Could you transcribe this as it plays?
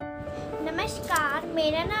नमस्कार,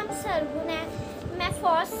 मेरा नाम सरगुन है। मैं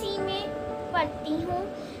फर्स्ट सी में पढ़ती हूँ।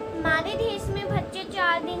 हमारे देश में बच्चे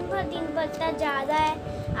 4 दिन पर दिन बढ़ता जा रहा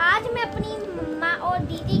है। आज मैं अपनी मम्मा और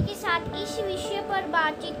दीदी के साथ इस विषय पर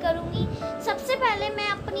बातचीत करूँगी। सबसे पहले मैं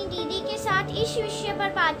अपनी दीदी के साथ इस विषय पर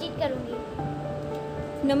बातचीत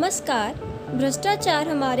करूँगी। नमस्कार। भ्रष्टाचार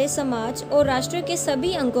हमारे समाज और राष्ट्र के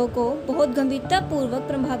सभी अंगों को बहुत गंभीरतापूर्वक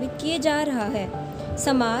प्रभावित किए जा रहा है।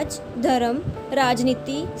 समाज, धर्म,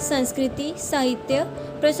 राजनीति, संस्कृति, साहित्य,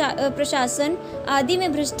 प्रशासन आदि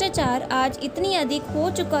में भ्रष्टाचार आज इतनी अधिक हो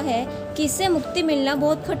चुका है कि इससे मुक्ति मिलना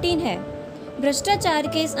बहुत कठिन है। भ्रष्टाचार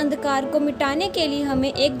के इस अंधकार को मिटाने के लिए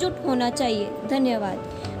हमें एकजुट होना चाहिए। धन्यवाद।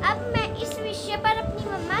 अब मैं इस विषय पर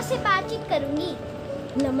अपनी मम्मा से बातचीत करूँगी।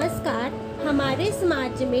 नमस्कार। हमारे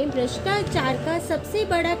समाज में भ्रष्टाचार का सबसे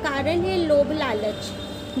बड़ा कारण है लोभ लालच।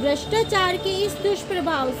 भ्रष्टाचार के इस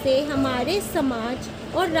दुष्प्रभाव से हमारे समाज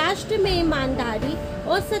और राष्ट्र में ईमानदारी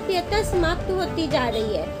और सत्यता समाप्त होती जा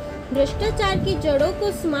रही है। भ्रष्टाचार की जड़ों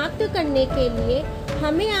को समाप्त करने के लिए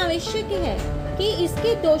हमें आवश्यक है कि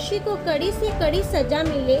इसके दोषी को कड़ी से कड़ी सजा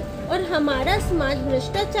मिले और हमारा समाज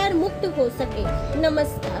भ्रष्टाचार मुक्त हो सके।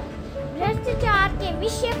 नमस्कार। भ्रष्टाचार के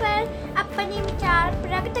विषय पर अपने विचार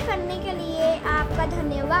प्रकट करने के लिए आपका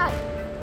धन्यवाद।